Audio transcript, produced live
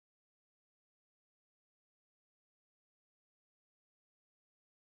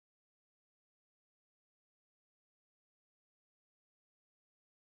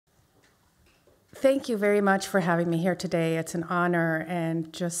Thank you very much for having me here today. It's an honor,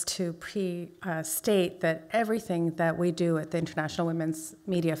 and just to state that everything that we do at the International Women's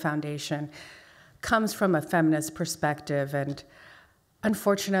Media Foundation comes from a feminist perspective, and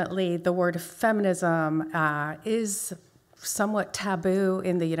unfortunately, the word feminism is somewhat taboo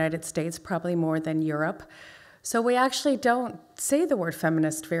in the United States, probably more than Europe. So we actually don't say the word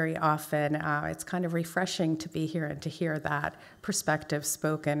feminist very often. It's kind of refreshing to be here and to hear that perspective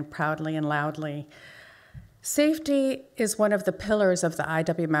spoken proudly and loudly. Safety is one of the pillars of the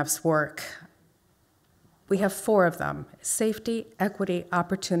IWMF's work. We have 4 of them: safety, equity,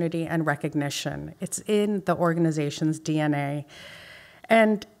 opportunity, and recognition. It's in the organization's DNA.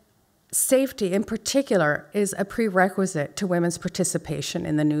 And safety, in particular, is a prerequisite to women's participation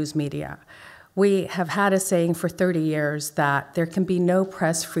in the news media. We have had a saying for 30 years that there can be no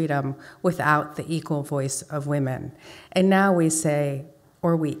press freedom without the equal voice of women. And now we say,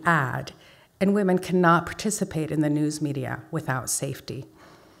 or we add, and women cannot participate in the news media without safety.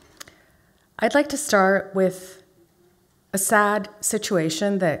 I'd like to start with a sad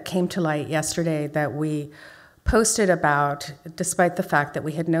situation that came to light yesterday that we posted about, despite the fact that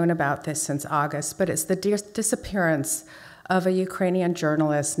we had known about this since August, but it's the disappearance of a Ukrainian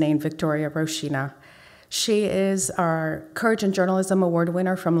journalist named Victoria Roshina. She is our Courage in Journalism Award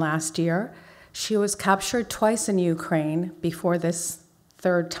winner from last year. She was captured twice in Ukraine before this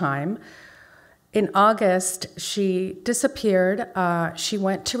 3rd time. In August, she disappeared. She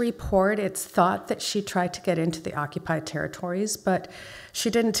went to report. It's thought that she tried to get into the occupied territories, but she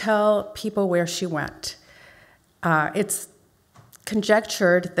didn't tell people where she went. It's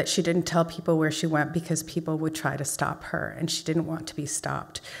conjectured that she didn't tell people where she went because people would try to stop her, and she didn't want to be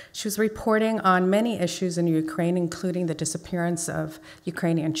stopped. She was reporting on many issues in Ukraine, including the disappearance of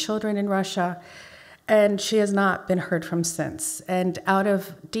Ukrainian children in Russia, and she has not been heard from since. And out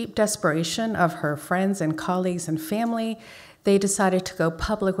of deep desperation of her friends and colleagues and family, they decided to go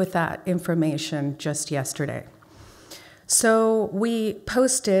public with that information just yesterday. So we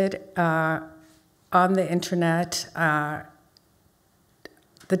posted on the internet,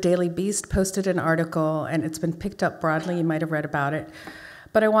 the Daily Beast posted an article, and it's been picked up broadly. You might have read about it.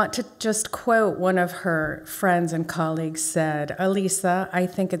 But I want to just quote one of her friends and colleagues said, "Elisa, I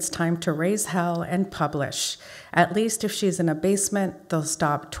think it's time to raise hell and publish. At least if she's in a basement, they'll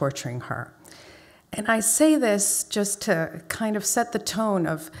stop torturing her." And I say this just to kind of set the tone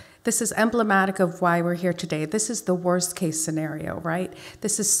of, this is emblematic of why we're here today. This is the worst case scenario, right?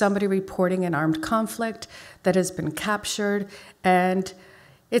 This is somebody reporting an armed conflict that has been captured, and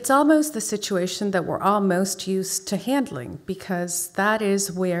it's almost the situation that we're all most used to handling, because that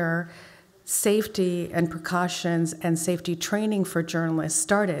is where safety and precautions and safety training for journalists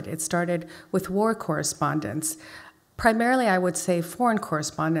started. It started with war correspondents. Primarily, I would say foreign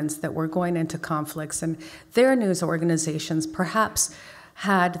correspondents that were going into conflicts, and their news organizations perhaps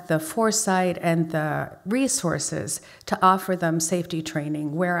had the foresight and the resources to offer them safety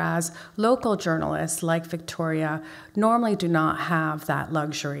training, whereas local journalists like Victoria normally do not have that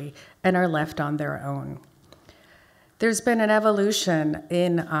luxury and are left on their own. There's been an evolution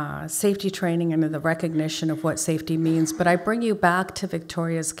in safety training and in the recognition of what safety means, but I bring you back to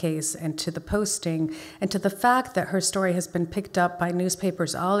Victoria's case and to the posting and to the fact that her story has been picked up by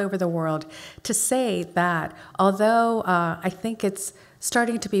newspapers all over the world to say that although I think it's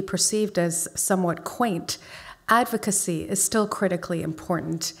starting to be perceived as somewhat quaint, advocacy is still critically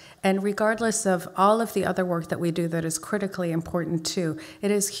important. And regardless of all of the other work that we do that is critically important too,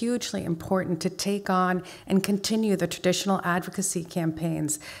 it is hugely important to take on and continue the traditional advocacy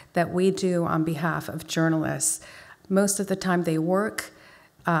campaigns that we do on behalf of journalists. Most of the time they work,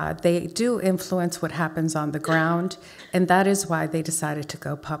 they do influence what happens on the ground, and that is why they decided to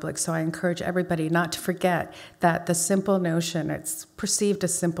go public. So I encourage everybody not to forget that the simple notion, it's perceived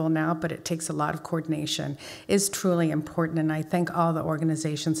as simple now, but it takes a lot of coordination, is truly important, and I thank all the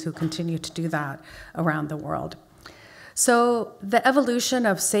organizations who continue to do that around the world. So the evolution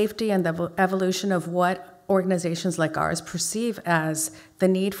of safety and the evolution of what organizations like ours perceive as the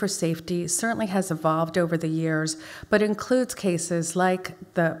need for safety certainly has evolved over the years, but includes cases like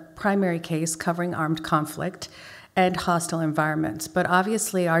the primary case covering armed conflict and hostile environments. But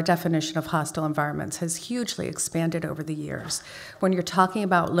obviously, our definition of hostile environments has hugely expanded over the years. When you're talking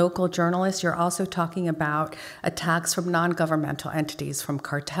about local journalists, you're also talking about attacks from non-governmental entities, from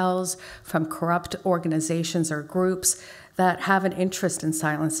cartels, from corrupt organizations or groups that have an interest in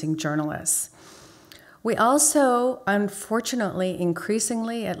silencing journalists. We also, unfortunately,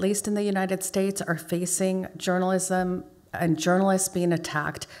 increasingly, at least in the United States, are facing journalism and journalists being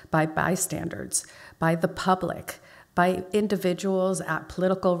attacked by bystanders, by the public, by individuals at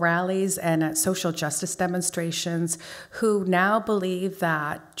political rallies and at social justice demonstrations who now believe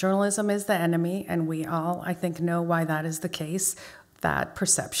that journalism is the enemy, and we all, I think, know why that is the case. That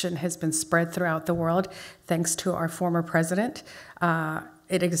perception has been spread throughout the world thanks to our former president.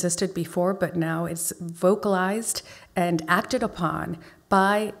 It existed before, but now it's vocalized and acted upon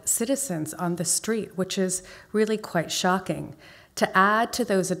by citizens on the street, which is really quite shocking. To add to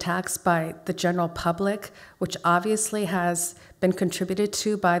those attacks by the general public, which obviously has been contributed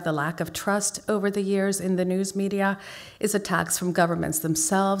to by the lack of trust over the years in the news media, is attacks from governments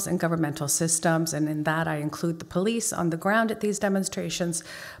themselves and governmental systems, and in that I include the police on the ground at these demonstrations,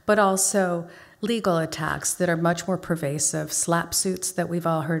 but also legal attacks that are much more pervasive, slap suits that we've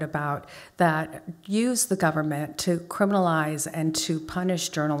all heard about, that use the government to criminalize and to punish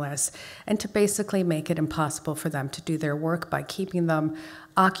journalists and to basically make it impossible for them to do their work by keeping them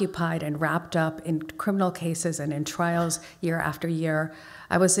occupied and wrapped up in criminal cases and in trials year after year.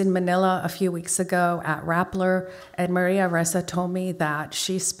 I was in Manila a few weeks ago at Rappler, and Maria Ressa told me that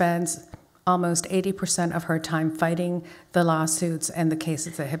she spends almost 80% of her time fighting the lawsuits and the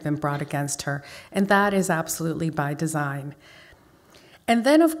cases that have been brought against her. And that is absolutely by design. And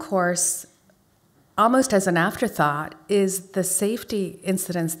then, of course, almost as an afterthought, is the safety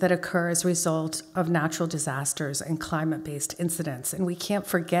incidents that occur as a result of natural disasters and climate-based incidents. And we can't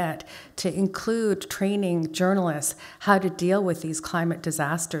forget to include training journalists how to deal with these climate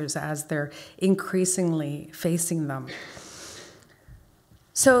disasters as they're increasingly facing them.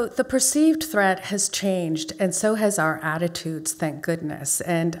 So the perceived threat has changed, and so has our attitudes, thank goodness.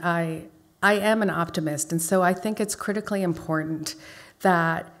 And I am an optimist, and so I think it's critically important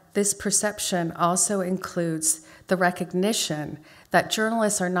that this perception also includes the recognition that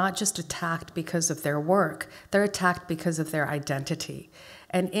journalists are not just attacked because of their work, they're attacked because of their identity.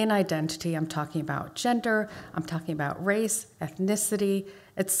 And in identity, I'm talking about gender, I'm talking about race, ethnicity,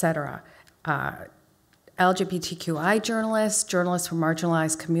 etc. LGBTQI journalists, journalists from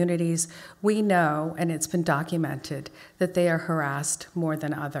marginalized communities, we know, and it's been documented, that they are harassed more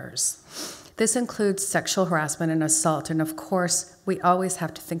than others. This includes sexual harassment and assault, and of course, we always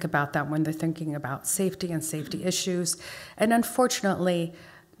have to think about that when they're thinking about safety and safety issues. And unfortunately,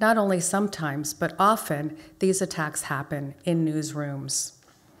 not only sometimes, but often, these attacks happen in newsrooms.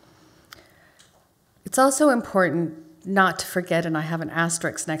 It's also important not to forget, and I have an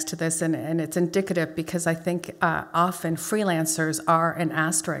asterisk next to this, and it's indicative because I think often freelancers are an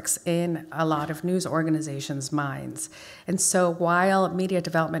asterisk in a lot of news organizations' minds. And so while media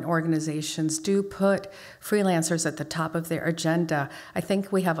development organizations do put freelancers at the top of their agenda, I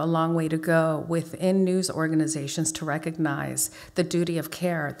think we have a long way to go within news organizations to recognize the duty of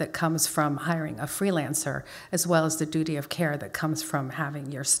care that comes from hiring a freelancer, as well as the duty of care that comes from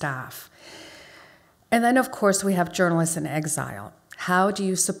having your staff. And then, of course, we have journalists in exile. How do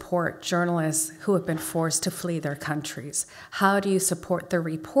you support journalists who have been forced to flee their countries? How do you support their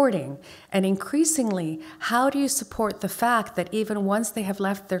reporting? And increasingly, how do you support the fact that even once they have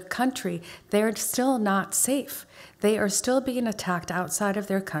left their country, they're still not safe? They are still being attacked outside of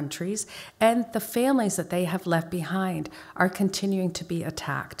their countries, and the families that they have left behind are continuing to be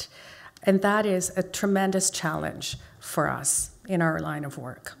attacked. And that is a tremendous challenge for us in our line of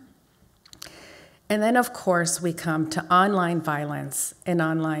work. And then, of course, we come to online violence and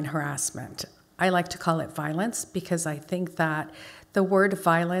online harassment. I like to call it violence because I think that the word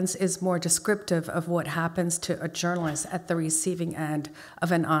violence is more descriptive of what happens to a journalist at the receiving end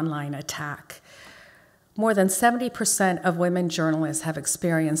of an online attack. More than 70% of women journalists have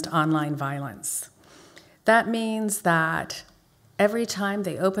experienced online violence. That means that every time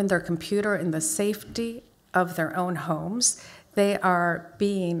they open their computer in the safety of their own homes, they are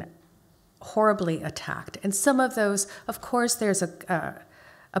being horribly attacked. And some of those, of course, there's a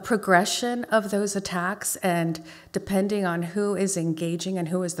progression of those attacks, and depending on who is engaging and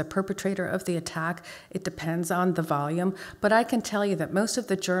who is the perpetrator of the attack, it depends on the volume. But I can tell you that most of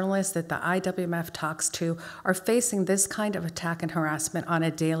the journalists that the IWMF talks to are facing this kind of attack and harassment on a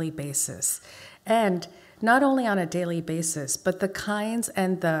daily basis. And not only on a daily basis, but the kinds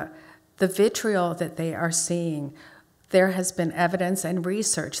and the vitriol that they are seeing. There has been evidence and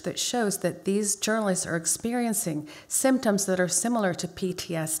research that shows that these journalists are experiencing symptoms that are similar to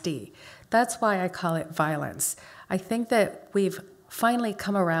PTSD. That's why I call it violence. I think that we've finally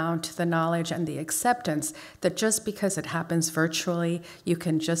come around to the knowledge and the acceptance that just because it happens virtually, you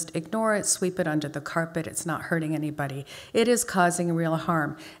can just ignore it, sweep it under the carpet, it's not hurting anybody. It is causing real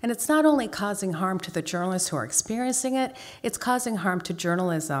harm. And it's not only causing harm to the journalists who are experiencing it, it's causing harm to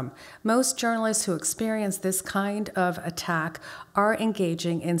journalism. Most journalists who experience this kind of attack are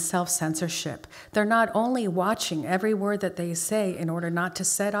engaging in self-censorship. They're not only watching every word that they say in order not to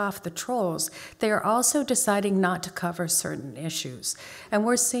set off the trolls, they are also deciding not to cover certain issues. And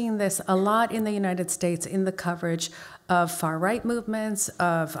we're seeing this a lot in the United States in the coverage of far-right movements,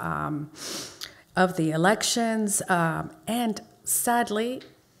 of the elections, and sadly,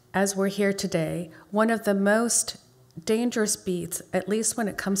 as we're here today, one of the most dangerous beats, at least when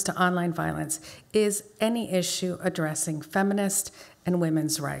it comes to online violence, is any issue addressing feminist and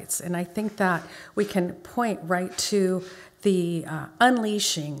women's rights. And I think that we can point right to the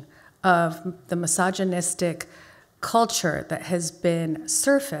unleashing of the misogynistic culture that has been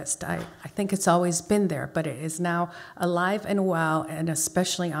surfaced. I think it's always been there, but it is now alive and well, and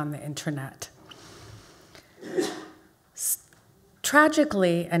especially on the internet.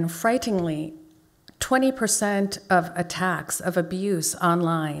 Tragically and frighteningly, 20% of attacks of abuse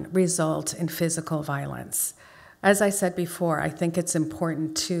online result in physical violence. As I said before, I think it's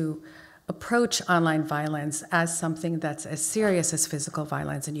important to approach online violence as something that's as serious as physical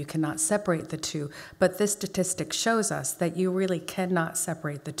violence, and you cannot separate the two. But this statistic shows us that you really cannot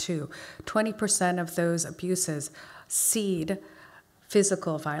separate the two. 20% of those abuses seed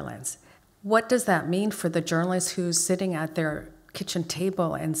physical violence. What does that mean for the journalist who's sitting at their kitchen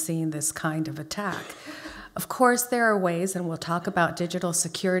table and seeing this kind of attack? Of course, there are ways, and we'll talk about digital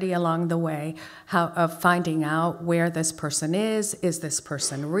security along the way, of finding out where this person is this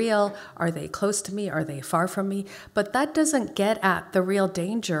person real, are they close to me, are they far from me? But that doesn't get at the real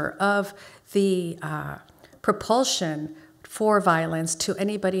danger of the propulsion for violence to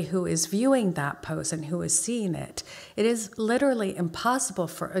anybody who is viewing that post and who is seeing it. It is literally impossible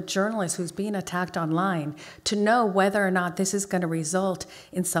for a journalist who's being attacked online to know whether or not this is going to result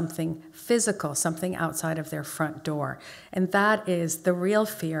in something physical, something outside of their front door. And that is the real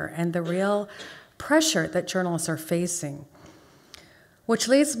fear and the real pressure that journalists are facing. Which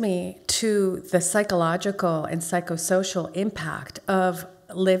leads me to the psychological and psychosocial impact of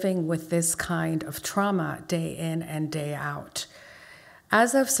living with this kind of trauma day in and day out.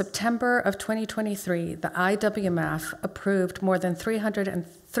 As of September of 2023, the IWMF approved more than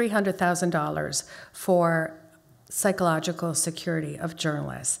 $300,000 for psychological security of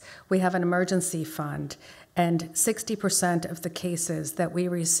journalists. We have an emergency fund, and 60% of the cases that we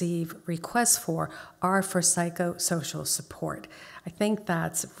receive requests for are for psychosocial support. I think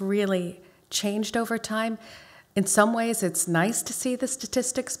that's really changed over time. In some ways, it's nice to see the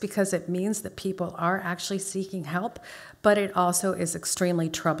statistics because it means that people are actually seeking help, but it also is extremely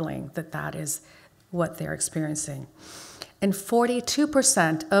troubling that that is what they're experiencing. And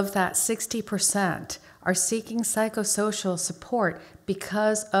 42% of that 60% are seeking psychosocial support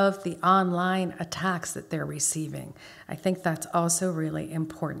because of the online attacks that they're receiving. I think that's also really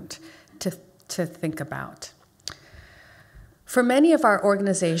important to think about. For many of our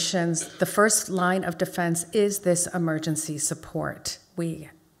organizations, the first line of defense is this emergency support.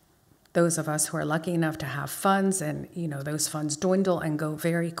 Those of us who are lucky enough to have funds, and those funds dwindle and go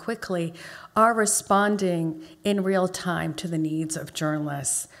very quickly, are responding in real time to the needs of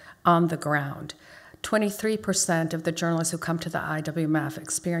journalists on the ground. 23% of the journalists who come to the IWMF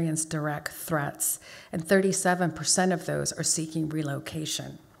experience direct threats, and 37% of those are seeking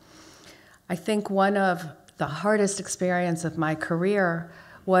relocation. I think one of the hardest experience of my career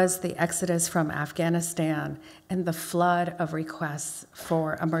was the exodus from Afghanistan and the flood of requests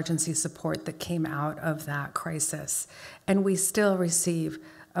for emergency support that came out of that crisis. And we still receive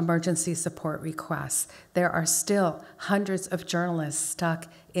emergency support requests. There are still hundreds of journalists stuck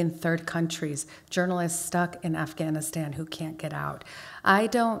in third countries, journalists stuck in Afghanistan who can't get out. I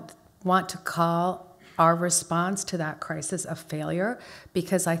don't want to call our response to that crisis a failure,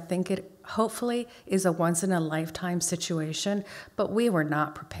 because I think it hopefully is a once-in-a-lifetime situation, but we were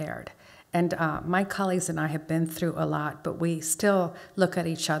not prepared. And my colleagues and I have been through a lot, but we still look at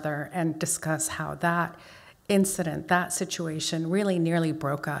each other and discuss how that incident, that situation really nearly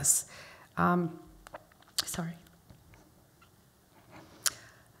broke us.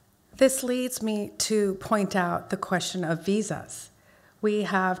 This leads me to point out the question of visas. We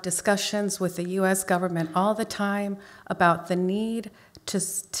have discussions with the US government all the time about the need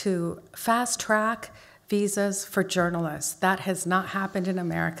to fast-track visas for journalists. That has not happened in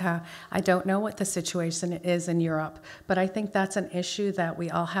America. I don't know what the situation is in Europe, but I think that's an issue that we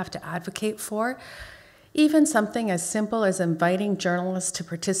all have to advocate for. Even something as simple as inviting journalists to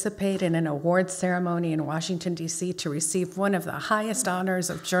participate in an awards ceremony in Washington, D.C. to receive one of the highest honors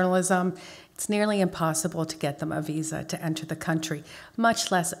of journalism, it's nearly impossible to get them a visa to enter the country,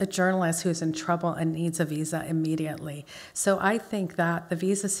 much less a journalist who's in trouble and needs a visa immediately. So I think that the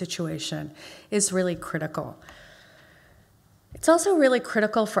visa situation is really critical. It's also really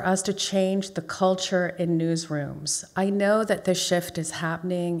critical for us to change the culture in newsrooms. I know that this shift is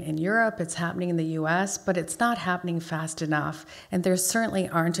happening in Europe, it's happening in the US, but it's not happening fast enough, and there certainly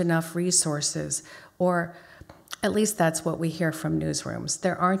aren't enough resources, or at least that's what we hear from newsrooms.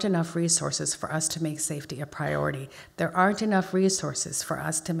 There aren't enough resources for us to make safety a priority. There aren't enough resources for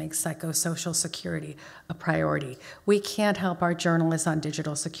us to make psychosocial security a priority. We can't help our journalists on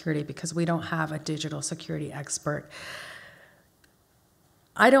digital security because we don't have a digital security expert.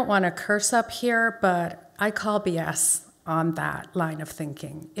 I don't want to curse up here, but I call BS on that line of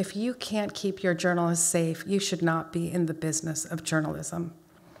thinking. If you can't keep your journalists safe, you should not be in the business of journalism.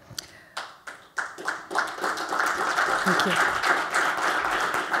 Thank you.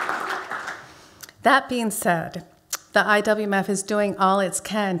 That being said, the IWMF is doing all it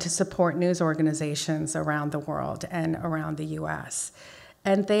can to support news organizations around the world and around the US,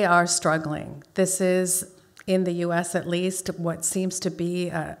 and they are struggling. This is, in the US at least, what seems to be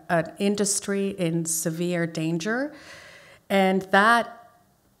an industry in severe danger. And that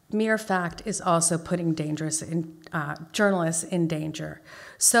mere fact is also putting journalists in danger.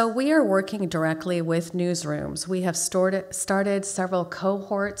 So we are working directly with newsrooms. We have started several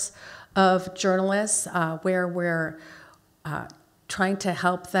cohorts of journalists where we're trying to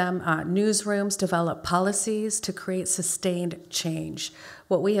help them, newsrooms, develop policies to create sustained change.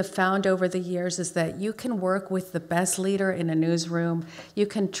 What we have found over the years is that you can work with the best leader in a newsroom, you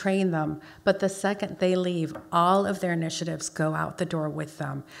can train them, but the second they leave, all of their initiatives go out the door with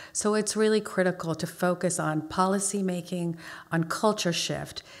them. So it's really critical to focus on policy making, on culture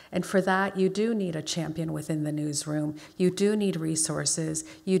shift, and for that you do need a champion within the newsroom, you do need resources,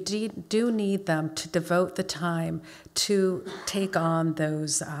 you do need them to devote the time to take on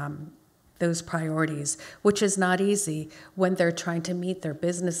those priorities, which is not easy when they're trying to meet their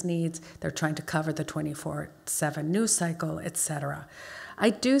business needs, they're trying to cover the 24/7 news cycle, etc. I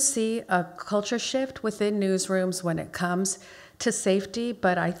do see a culture shift within newsrooms when it comes to safety,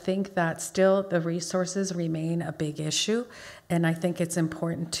 but I think that still the resources remain a big issue, and I think it's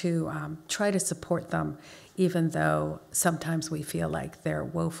important to try to support them, even though sometimes we feel like they're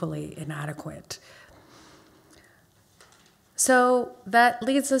woefully inadequate. So that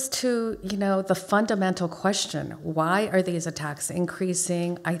leads us to, the fundamental question: why are these attacks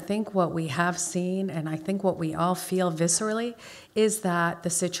increasing? I think what we have seen, and I think what we all feel viscerally, is that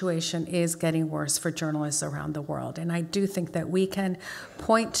the situation is getting worse for journalists around the world. And I do think that we can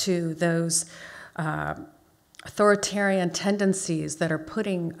point to those authoritarian tendencies that are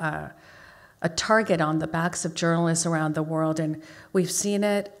putting a target on the backs of journalists around the world. And we've seen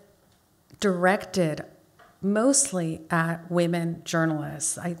it directed mostly at women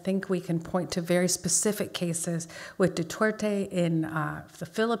journalists. I think we can point to very specific cases with Duterte in the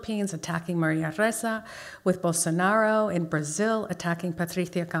Philippines attacking Maria Ressa, with Bolsonaro in Brazil attacking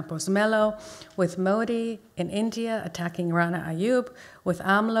Patricia Campos Melo, with Modi in India attacking Rana Ayub, with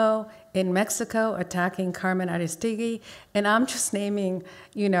AMLO in Mexico attacking Carmen Aristegui, and I'm just naming,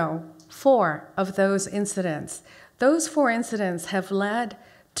 4 of those incidents. Those 4 incidents have led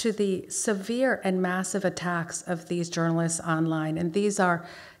to the severe and massive attacks of these journalists online. And these are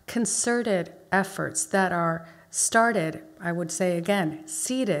concerted efforts that are started, I would say again,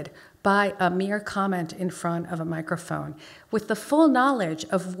 seeded by a mere comment in front of a microphone, with the full knowledge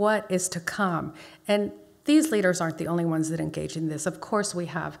of what is to come. And these leaders aren't the only ones that engage in this. Of course, we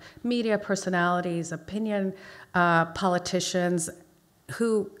have media personalities, opinion politicians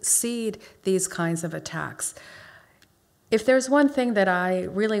who seed these kinds of attacks. If there's one thing that I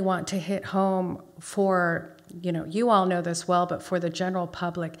really want to hit home for, you all know this well, but for the general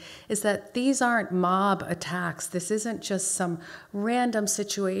public, is that these aren't mob attacks. This isn't just some random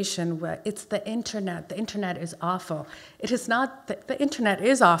situation where it's the internet. The internet is awful. It is not, the internet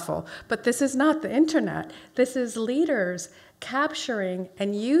is awful, but this is not the internet. This is leaders capturing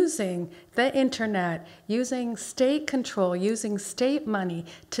and using the internet, using state control, using state money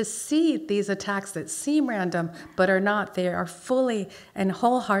to seed these attacks that seem random but are not. They are fully and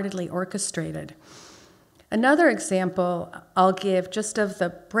wholeheartedly orchestrated. Another example I'll give just of the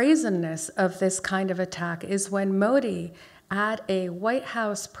brazenness of this kind of attack is when Modi, at a White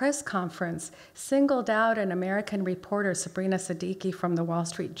House press conference, singled out an American reporter, Sabrina Siddiqui from the Wall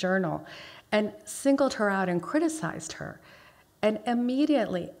Street Journal, and singled her out and criticized her. And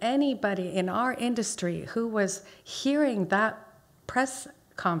immediately, anybody in our industry who was hearing that press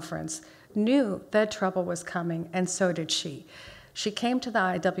conference knew that trouble was coming, and so did she. She came to the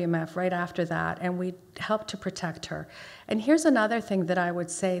IWMF right after that, and we helped to protect her. And here's another thing that I would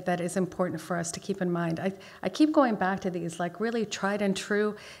say that is important for us to keep in mind. I keep going back to these like really tried and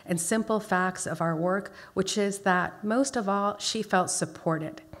true and simple facts of our work, which is that most of all, she felt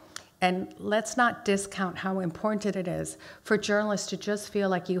supported. And let's not discount how important it is for journalists to just feel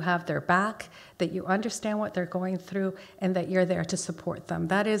like you have their back, that you understand what they're going through, and that you're there to support them.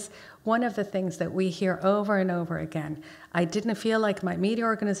 That is one of the things that we hear over and over again. I didn't feel like my media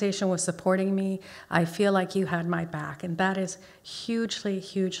organization was supporting me. I feel like you had my back. And that is hugely,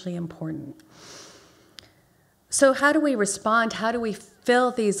 hugely important. So how do we respond? How do we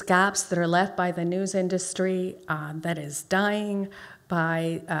fill these gaps that are left by the news industry that is dying,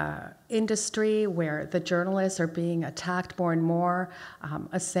 by industry where the journalists are being attacked more and more?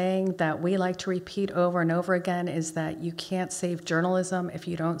 A saying that we like to repeat over and over again is that you can't save journalism if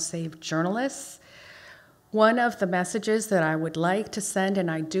you don't save journalists. One of the messages that I would like to send, and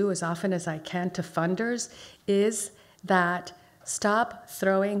I do as often as I can to funders, is that stop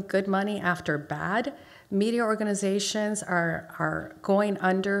throwing good money after bad. Media organizations are going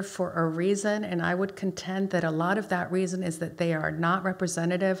under for a reason, and I would contend that a lot of that reason is that they are not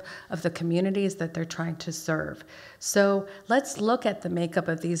representative of the communities that they're trying to serve. So let's look at the makeup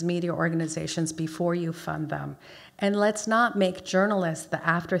of these media organizations before you fund them. And let's not make journalists the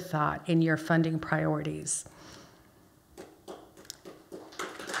afterthought in your funding priorities.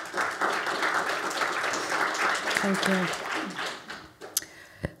 Thank you.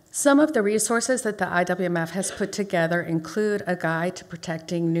 Some of the resources that the IWMF has put together include a guide to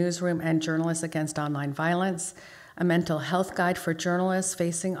protecting newsroom and journalists against online violence, a mental health guide for journalists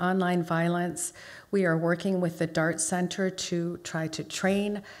facing online violence. We are working with the DART Center to try to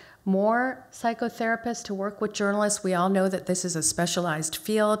train more psychotherapists to work with journalists. We all know that this is a specialized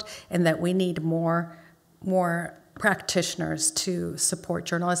field and that we need more practitioners to support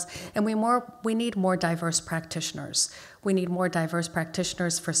journalists, and we need more diverse practitioners. We need more diverse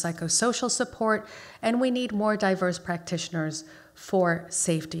practitioners for psychosocial support, and we need more diverse practitioners for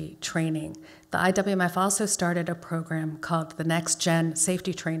safety training. The IWMF also started a program called the Next Gen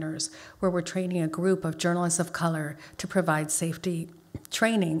Safety Trainers, where we're training a group of journalists of color to provide safety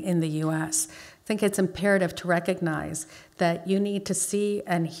training in the US. I think it's imperative to recognize that you need to see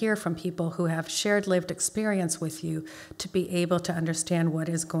and hear from people who have shared lived experience with you to be able to understand what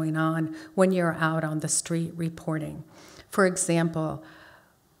is going on when you're out on the street reporting. For example,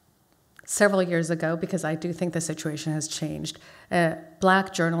 several years ago, because I do think the situation has changed, a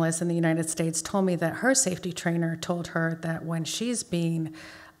black journalist in the United States told me that her safety trainer told her that when she's being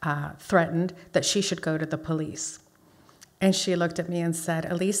threatened, that she should go to the police. And she looked at me and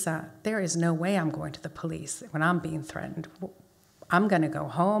said, Elisa, there is no way I'm going to the police when I'm being threatened. I'm going to go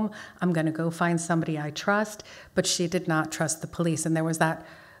home. I'm going to go find somebody I trust. But she did not trust the police. And there was that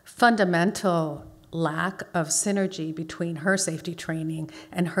fundamental lack of synergy between her safety training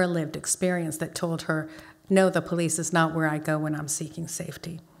and her lived experience that told her, no, the police is not where I go when I'm seeking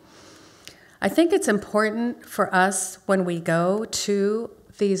safety. I think it's important for us when we go to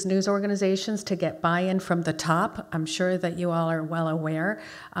these news organizations to get buy-in from the top. I'm sure that you all are well aware.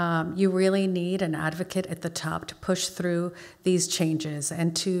 You really need an advocate at the top to push through these changes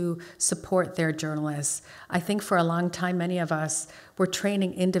and to support their journalists. I think for a long time, many of us were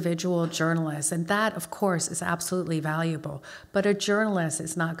training individual journalists, and that, of course, is absolutely valuable. But a journalist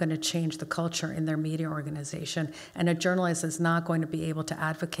is not going to change the culture in their media organization, and a journalist is not going to be able to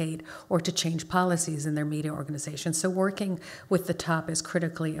advocate or to change policies in their media organization. So working with the top is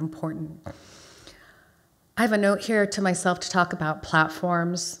critically important. I have a note here to myself to talk about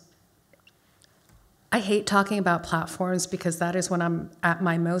platforms. I hate talking about platforms because that is when I'm at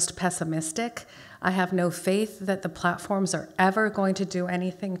my most pessimistic. I have no faith that the platforms are ever going to do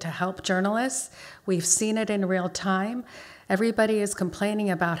anything to help journalists. We've seen it in real time. Everybody is complaining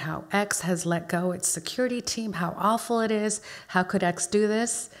about how X has let go its security team, how awful it is, how could X do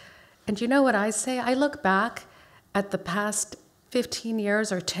this? And you know what I say? I look back at the past 15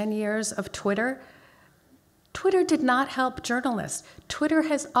 years or 10 years of Twitter. Twitter did not help journalists. Twitter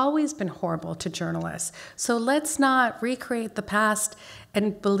has always been horrible to journalists. So let's not recreate the past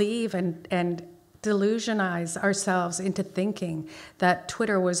and believe and delusionize ourselves into thinking that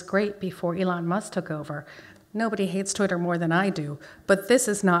Twitter was great before Elon Musk took over. Nobody hates Twitter more than I do, but this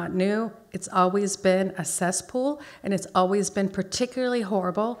is not new. It's always been a cesspool, and it's always been particularly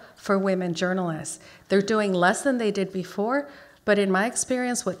horrible for women journalists. They're doing less than they did before, But in my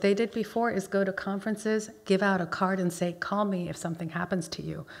experience, what they did before is go to conferences, give out a card and say, call me if something happens to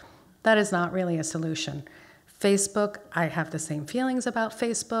you. That is not really a solution. Facebook, I have the same feelings about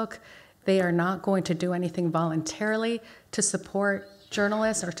Facebook. They are not going to do anything voluntarily to support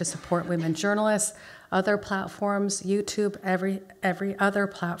journalists or to support women journalists. Other platforms, YouTube, every other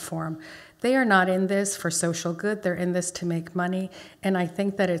platform, they are not in this for social good. They're in this to make money. And I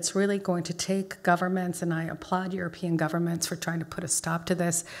think that it's really going to take governments, and I applaud European governments for trying to put a stop to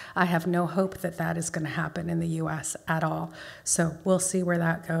this. I have no hope that that is going to happen in the US at all. So we'll see where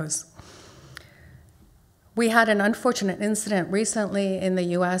that goes. We had an unfortunate incident recently in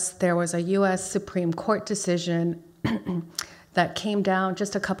the US. There was a US Supreme Court decision that came down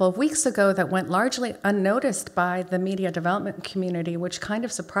just a couple of weeks ago that went largely unnoticed by the media development community, which kind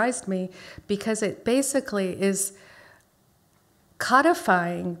of surprised me because it basically is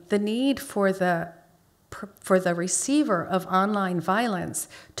codifying the need for the receiver of online violence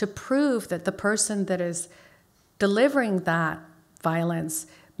to prove that the person that is delivering that violence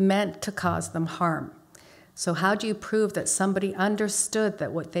meant to cause them harm. So how do you prove that somebody understood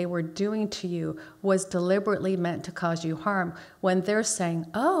that what they were doing to you was deliberately meant to cause you harm when they're saying,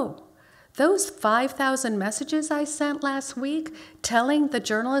 oh, those 5,000 messages I sent last week telling the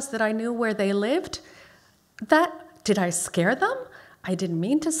journalists that I knew where they lived, did I scare them? I didn't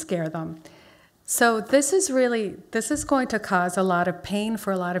mean to scare them. So this is going to cause a lot of pain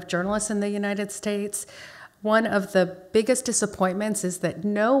for a lot of journalists in the United States. One of the biggest disappointments is that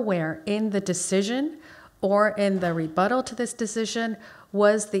nowhere in the decision or in the rebuttal to this decision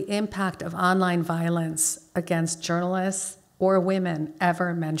was the impact of online violence against journalists or women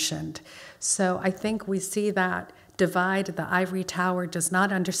ever mentioned. So I think we see that divide. The ivory tower does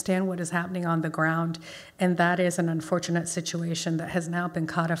not understand what is happening on the ground, and that is an unfortunate situation that has now been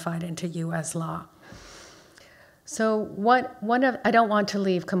codified into US law. So I don't want to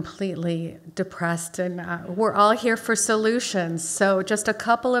leave completely depressed, and we're all here for solutions. So just a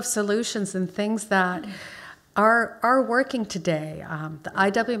couple of solutions and things that are working today. The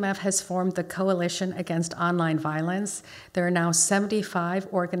IWMF has formed the Coalition Against Online Violence. There are now 75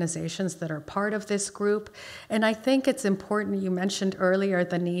 organizations that are part of this group. And I think it's important, you mentioned earlier,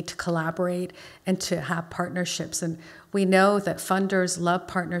 the need to collaborate and to have partnerships. And we know that funders love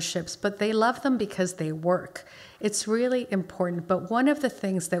partnerships, but they love them because they work. It's really important. But one of the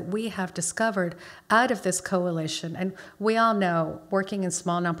things that we have discovered out of this coalition, and we all know, working in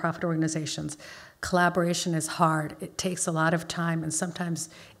small nonprofit organizations, collaboration is hard. It takes a lot of time, and sometimes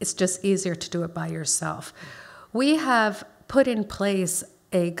it's just easier to do it by yourself. We have put in place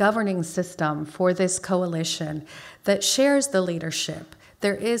a governing system for this coalition that shares the leadership.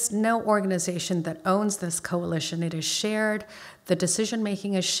 There is no organization that owns this coalition. It is shared. The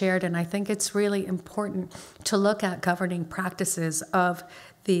decision-making is shared, and I think it's really important to look at governing practices of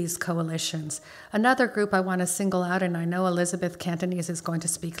these coalitions. Another group I want to single out, and I know Elizabeth Cantonese is going to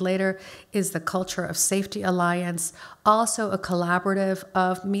speak later, is the Culture of Safety Alliance, also a collaborative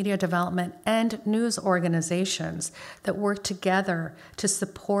of media development and news organizations that work together to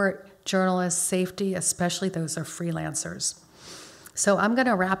support journalists' safety, especially those of freelancers. So I'm going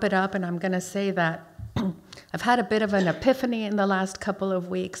to wrap it up, and I'm going to say that I've had a bit of an epiphany in the last couple of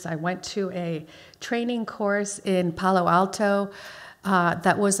weeks. I went to a training course in Palo Alto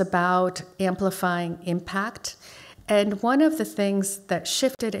that was about amplifying impact. And one of the things that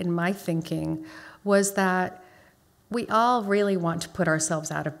shifted in my thinking was that we all really want to put ourselves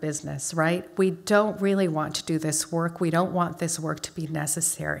out of business, right? We don't really want to do this work. We don't want this work to be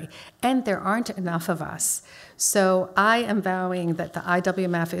necessary. And there aren't enough of us. So I am vowing that the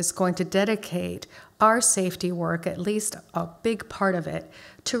IWMF is going to dedicate our safety work, at least a big part of it,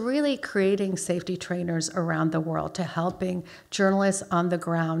 to really creating safety trainers around the world, to helping journalists on the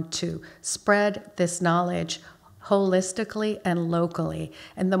ground to spread this knowledge holistically and locally.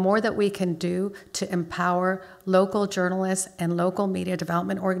 And the more that we can do to empower local journalists and local media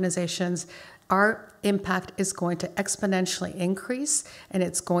development organizations, our impact is going to exponentially increase, and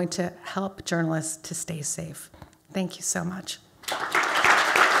it's going to help journalists to stay safe. Thank you so much.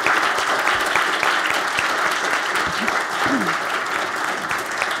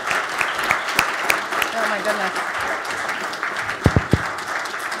 Oh my goodness.